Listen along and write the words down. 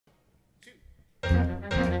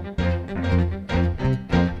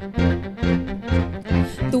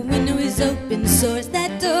dinosaurs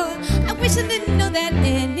that door. I wish I didn't know that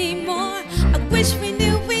anymore. I wish we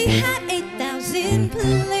knew we had 8,000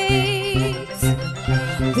 plates.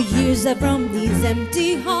 For years I've roamed these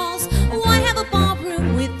empty halls. Why have a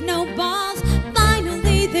ballroom with no balls?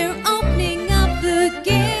 Finally they're opening up the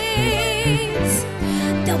gates.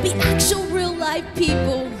 There'll be actual real life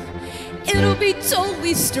people. It'll be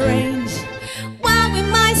totally strange. Why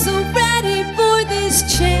am I so ready for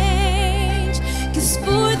this change? 'Cause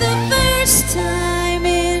for the first time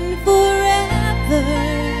in forever,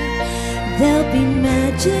 there'll be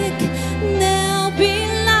magic, there'll be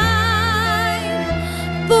light.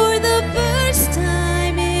 For the first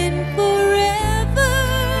time in forever,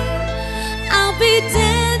 I'll be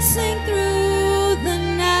dancing through the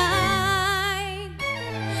night.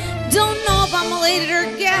 Don't know if I'm elated or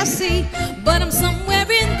gassy, but I'm somewhere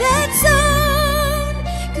in that zone.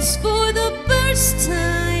 'Cause for the first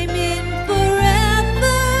time in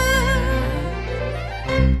forever,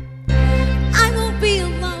 I won't be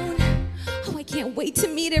alone. Oh, I can't wait to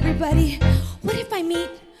meet everybody. What if I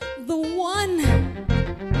meet the one?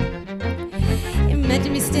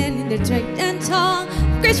 Imagine me standing there draped and tall,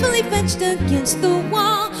 gracefully benched against the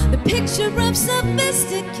wall, the picture of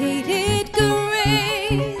sophisticated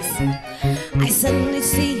grace. I suddenly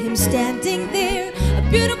see him standing there, a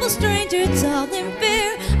beautiful stranger, tall and fair.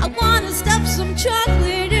 I wanna stuff some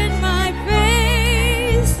chocolate in my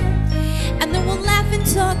face, and then we'll laugh and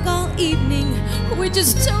talk all evening. We're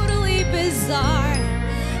just totally bizarre.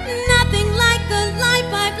 Nothing like the life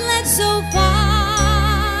I've led so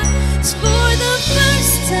far. It's for the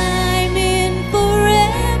first time in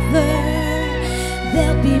forever,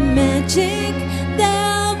 there'll be magic,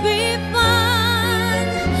 there'll be fun.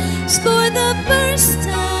 It's for the first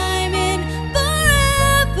time in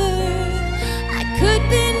forever, I could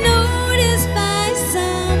be noticed by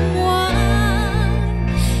someone.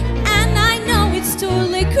 And I know it's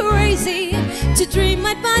totally crazy to dream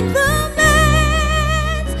I'd find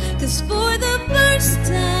romance. 'Cause for